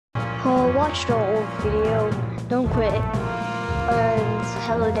watch the old video, don't quit, and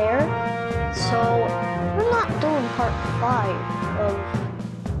hello there. So, we're not doing part 5 of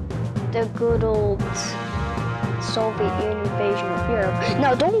the good old Soviet Union invasion of Europe.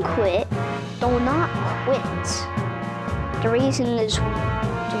 Now, don't quit. Do not quit. The reason is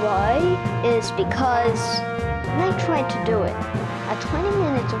why is because when I tried to do it, at 20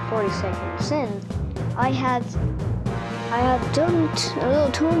 minutes and 40 seconds in, I had done a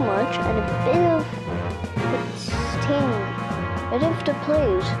little too much and a bit of the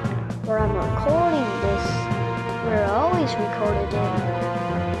place where I'm recording this, where I always recorded in,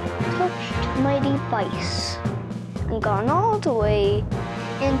 touched my device and gone all the way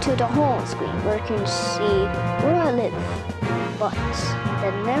into the home screen where you can see where I live. But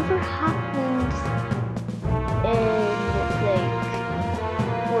that never happened in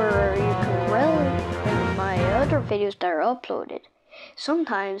where you can in my other videos that are uploaded.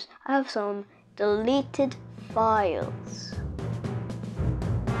 Sometimes I have some deleted files.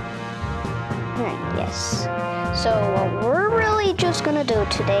 And yes. So what we're really just gonna do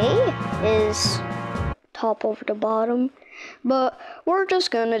today is top over the bottom, but we're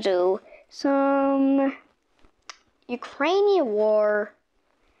just gonna do some Ukrainian war,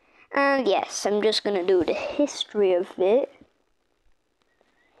 and yes, I'm just gonna do the history of it.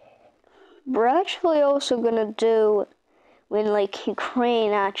 We're actually also gonna do when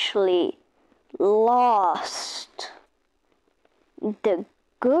Ukraine actually lost the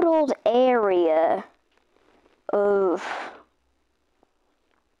good old area of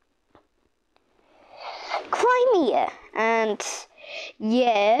Crimea. And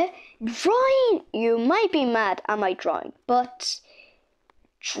yeah, drawing, you might be mad at my drawing, but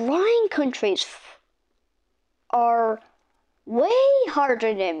drawing countries are way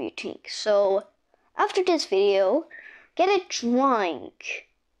harder than you think. So after this video, get a drawing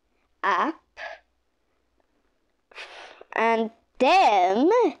app and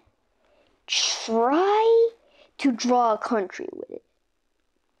then try to draw a country with it.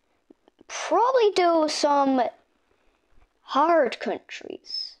 Probably do some hard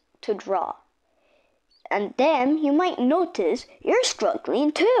countries to draw. And then you might notice you're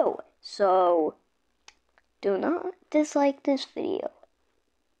struggling too. So do not dislike this video.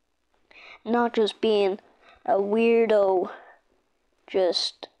 Not just being a weirdo,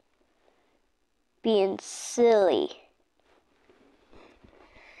 just being silly.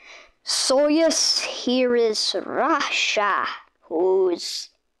 So yes, here is Russia, who's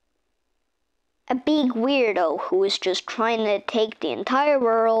a big weirdo who is just trying to take the entire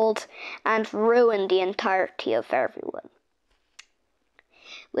world and ruin the entirety of everyone.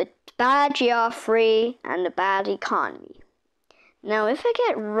 With bad geography and a bad economy. Now, if I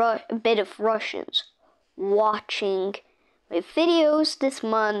get a bit of Russians watching my videos this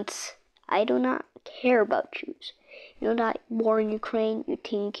month, I do not care about Jews. You know that war in Ukraine, you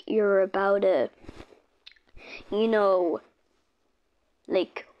think you're about to,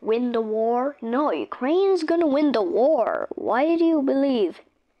 win the war? No, Ukraine is gonna win the war. Why do you believe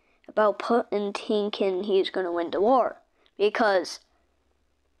about Putin thinking he's gonna win the war? Because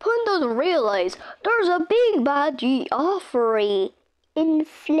Putin doesn't realize there's a big bad geography in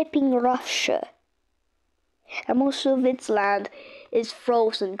flipping Russia. And most of its land is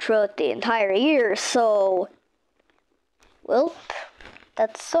frozen throughout the entire year, so, well,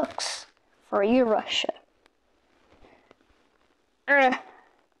 that sucks for you, Russia.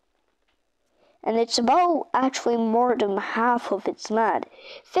 And it's about actually more than half of its land.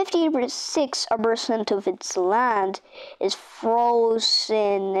 56% of its land is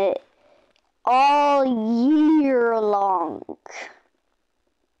frozen all year long.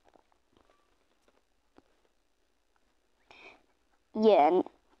 Yeah,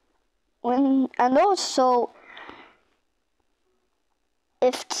 and also,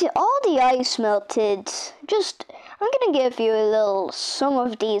 if all the ice melted, I'm gonna give you some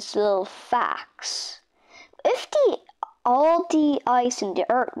of these little facts. If all the ice in the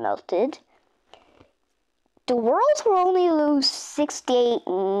earth melted, the world will only lose 68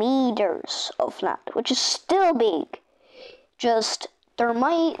 meters of land, which is still big.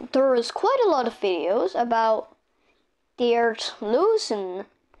 There is quite a lot of videos about the earth losing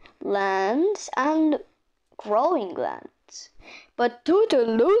land and growing land. But due to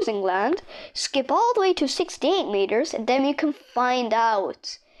losing land, skip all the way to 68 meters and then you can find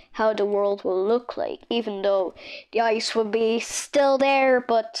out how the world will look like, even though the ice will be still there,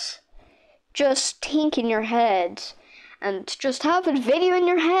 but just think in your head and just have a video in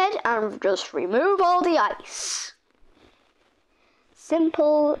your head and just remove all the ice.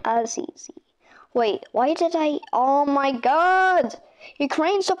 Simple as easy. Wait, why did oh my god!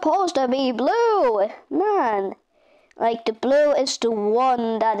 Ukraine's supposed to be blue, man. Like, the blue is the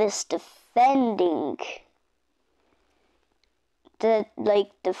one that is defending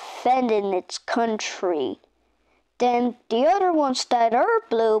defending its country. Then the other ones that are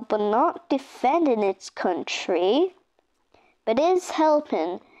blue but not defending its country, but is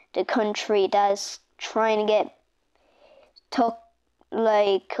helping the country that's trying to get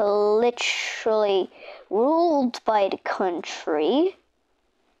literally ruled by the country,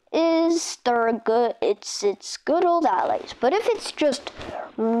 is they're good. It's good old allies. But if it's just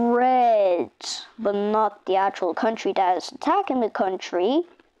red but not the actual country that is attacking the country,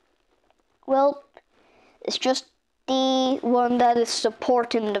 well, it's just the one that is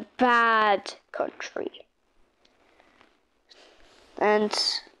supporting the bad country. And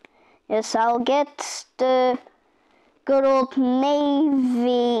yes, I'll get the good old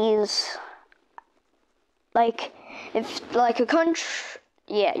navies. If a country,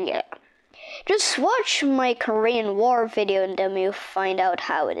 yeah. Just watch my Korean War video and then you'll find out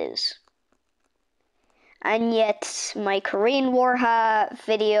how it is. And yet, my Korean War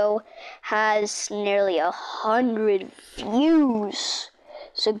video has nearly 100 views.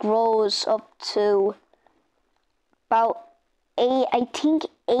 So it grows up to about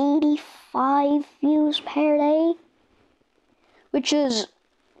 85 views per day. Which is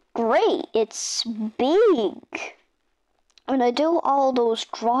great. It's big. When I do all those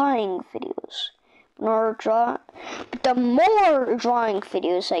drawing videos, but the more drawing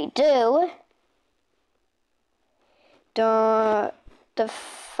videos I do, the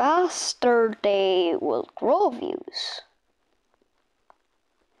faster they will grow views.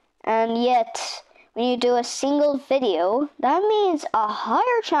 And yet, when you do a single video, that means a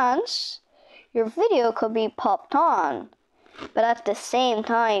higher chance your video could be popped on. But at the same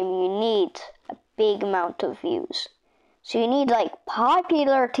time, you need a big amount of views. So you need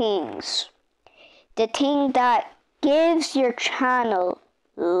popular things. The thing that gives your channel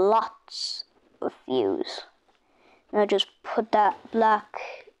lots of views. Now just put that black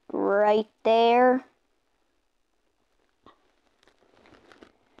right there.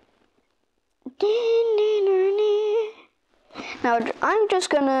 Now I'm just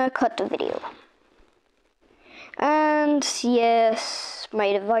gonna cut the video. And yes,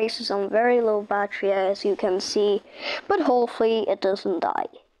 my device is on very low battery, as you can see, but hopefully it doesn't die.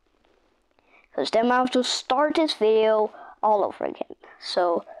 Because then I have to start this video all over again.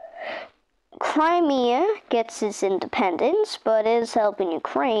 So, Crimea gets its independence, but is helping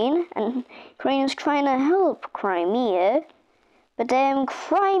Ukraine, and Ukraine is trying to help Crimea, but then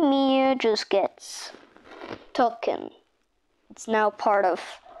Crimea just gets taken. It's now part of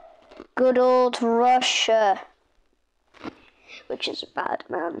good old Russia, which is bad,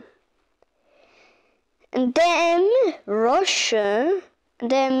 man. And then Russia, and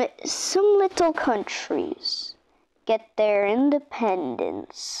then some little countries get their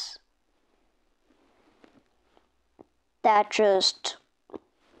independence. That just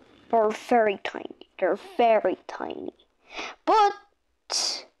are very tiny. They're very tiny.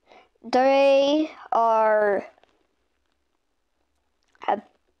 But they are a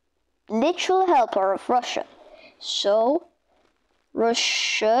literal helper of Russia. So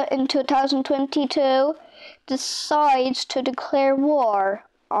Russia in 2022 decides to declare war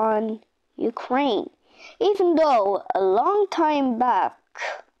on Ukraine, even though a long time back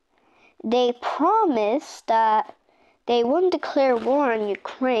they promised that they wouldn't declare war on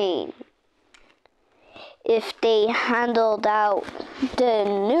Ukraine if they handled out the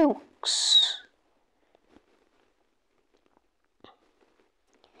nukes.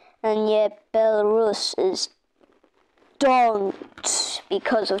 And yet Belarus is dunked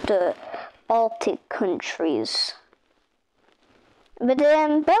because of the Baltic countries. But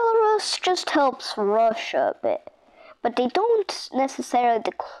then Belarus just helps Russia a bit. But they don't necessarily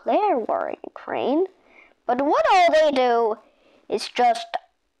declare war on Ukraine. But what all they do is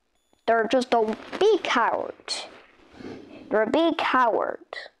they're just a big coward. They're a big coward.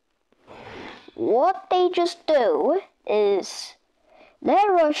 What they just do is let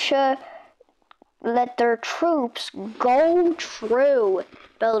their troops go through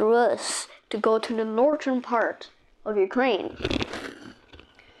Belarus to go to the northern part of Ukraine.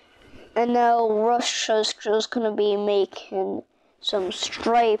 And now Russia's just gonna be making some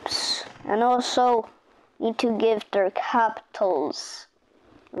stripes, and also need to give their capitals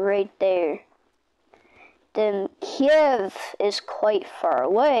right there. Then Kiev is quite far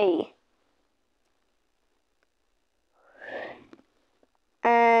away.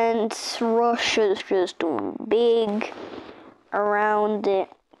 And Russia's just doing big around it.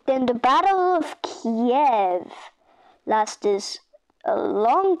 Then the Battle of Kiev lasted a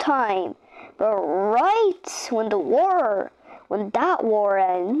long time. But right when that war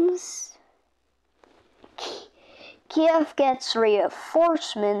ends, Kiev gets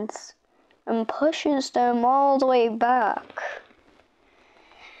reinforcements and pushes them all the way back.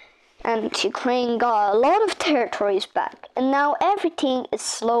 And Ukraine got a lot of territories back, and now everything is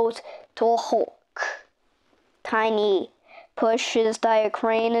slowed to a halt. Tiny pushes that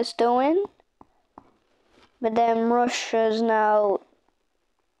Ukraine is doing, but then Russia's now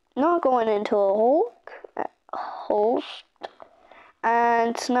not going into a halt,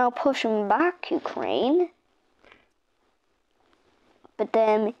 and it's now pushing back Ukraine. But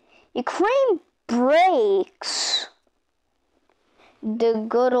then Ukraine breaks the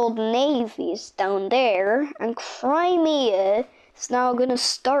good old navies down there, and Crimea is now gonna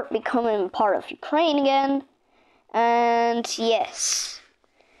start becoming part of Ukraine again. And yes,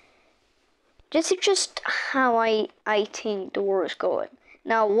 this is just how I think the war is going.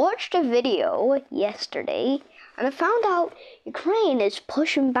 Now, I watched a video yesterday, and I found out Ukraine is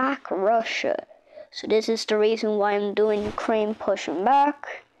pushing back Russia. So this is the reason why I'm doing Ukraine pushing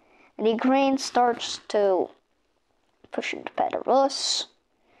back. And Ukraine starts to push into Belarus.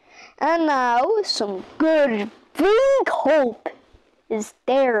 And now some good big hope is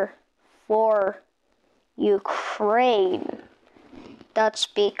there for Ukraine. That's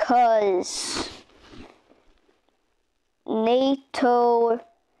because NATO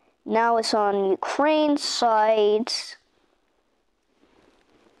now is on Ukraine's side,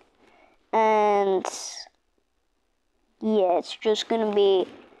 and yeah, it's just gonna be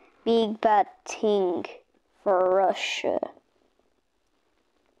big bad thing for Russia.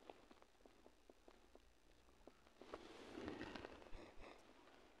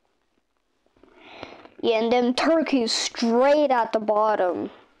 Yeah, and then Turkey's straight at the bottom.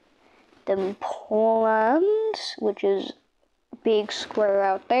 Then Poland, which is a big square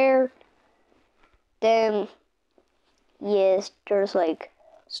out there. Then, yes, there's like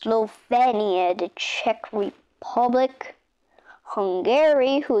Slovenia, the Czech Republic,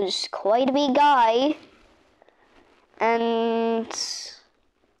 Hungary, who's quite a big guy, and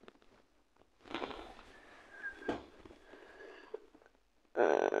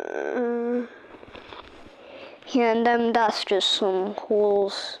yeah, and then that's just some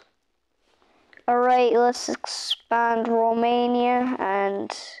holes. Alright, let's expand Romania,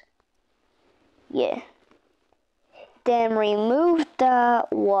 and yeah. Then remove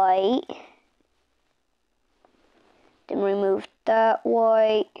that white. Then remove that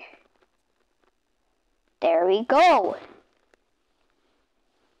white. There we go.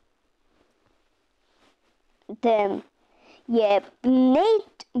 Then, yeah, NATO,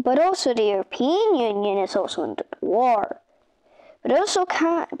 but also the European Union is also in the war. But also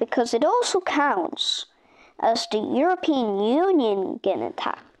because it also counts as the European Union getting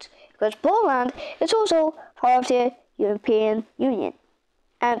attacked. Because Poland is also part of the European Union.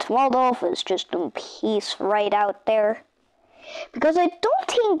 And Moldova is just a piece right out there. Because I don't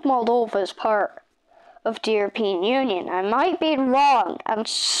think Moldova is part of the European Union. I might be wrong. I'm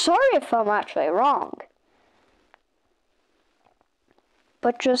sorry if I'm actually wrong.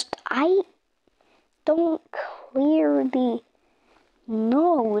 But just, I don't clearly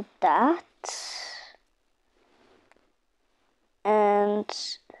know that. And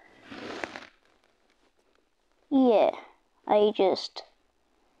yeah, I just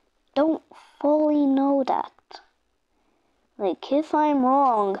don't fully know that. Like, if I'm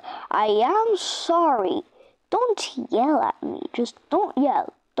wrong, I am sorry. Don't yell at me. Just don't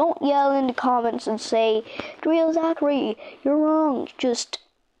yell. Don't yell in the comments and say, Real Zachary, you're wrong. Just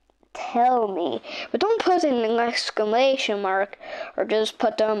tell me. But don't put in an exclamation mark or just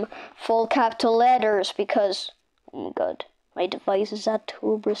put them full capital letters because, oh my god, my device is at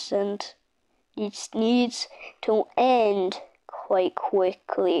 2%. It needs to end quite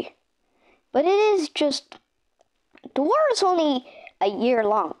quickly. But it is just, the war is only a year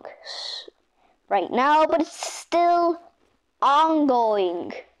long right now, but it's still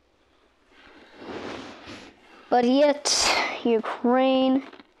ongoing. But yet, Ukraine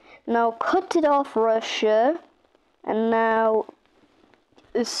now cut it off Russia, and now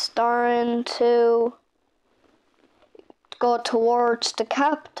is starting to go towards the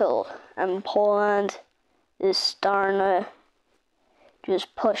capital, and Poland is starting to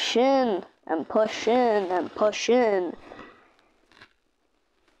just push in and push in and push in.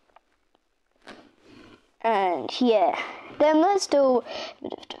 And yeah, then let's do a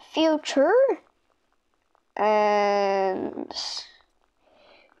bit of the future. And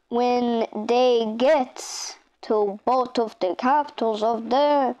when they get to both of the capitals of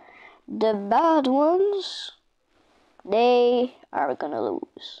the bad ones, they are gonna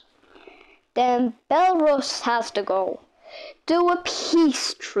lose. Then Belarus has to go do a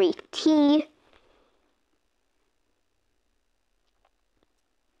peace treaty.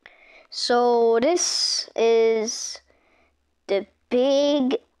 So this is the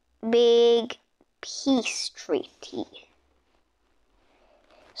big peace treaty.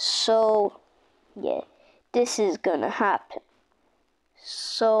 So yeah, this is gonna happen.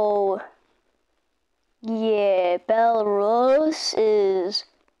 So yeah, Belarus is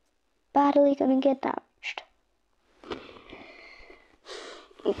badly gonna get damaged.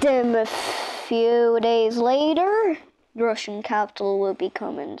 Then a few days later, the Russian capital will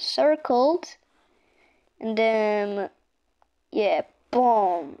become encircled. And then, yeah,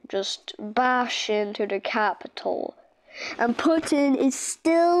 boom, just bash into the capital. And Putin is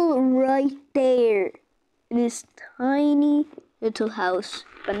still right there in his tiny little house.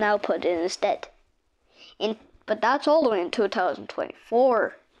 But now Putin is dead. But that's all the way in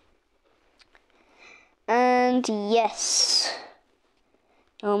 2024. And yes,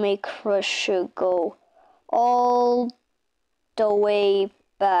 I'll make Russia go all the way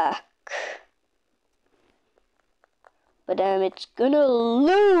back. But it's gonna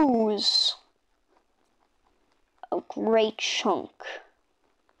lose a great chunk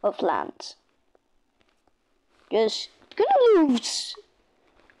of land. Just gonna lose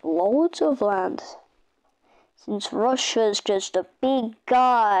loads of land. Since Russia is just a big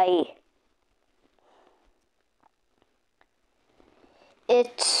guy,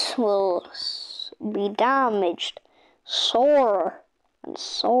 it will be damaged sore and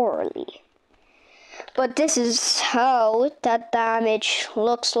sorely. But this is how that damage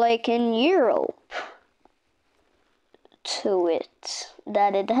looks like in Europe to it.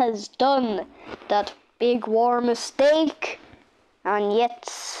 That it has done that big war mistake, and yet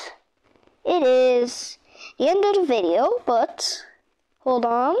it is the end of the video. But hold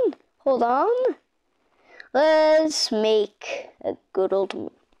on. Let's make a good old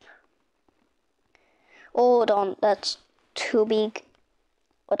map. Hold on, that's too big.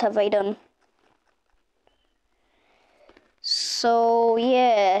 What have I done? So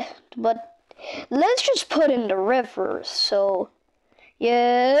yeah, but let's just put in the rivers. So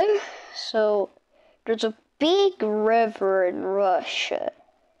yeah, so there's a big river in Russia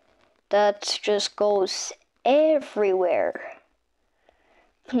that just goes everywhere.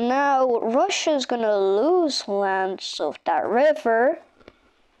 Now Russia's gonna lose lands of that river,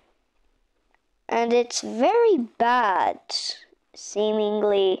 and it's very bad,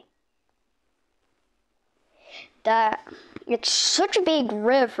 seemingly, that it's such a big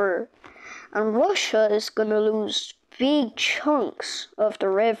river, and Russia is gonna lose big chunks of the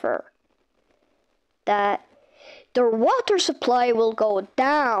river, that their water supply will go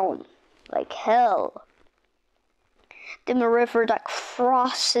down like hell. Then the river that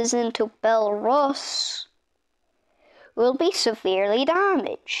crosses into Belarus will be severely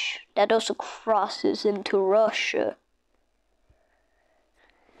damaged. That also crosses into Russia.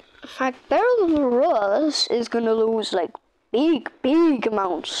 In fact, Belarus is gonna lose like big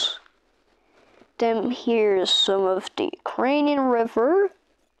amounts. Then here's some of the Ukrainian river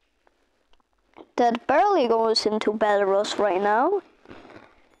that barely goes into Belarus right now.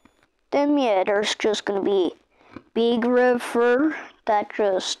 Then yeah, there's just gonna be big river that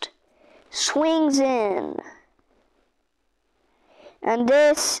just swings in. And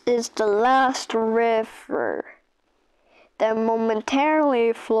this is the last river that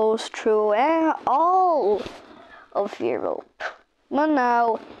momentarily flows through all of Europe. But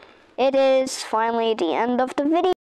now, it is finally the end of the video.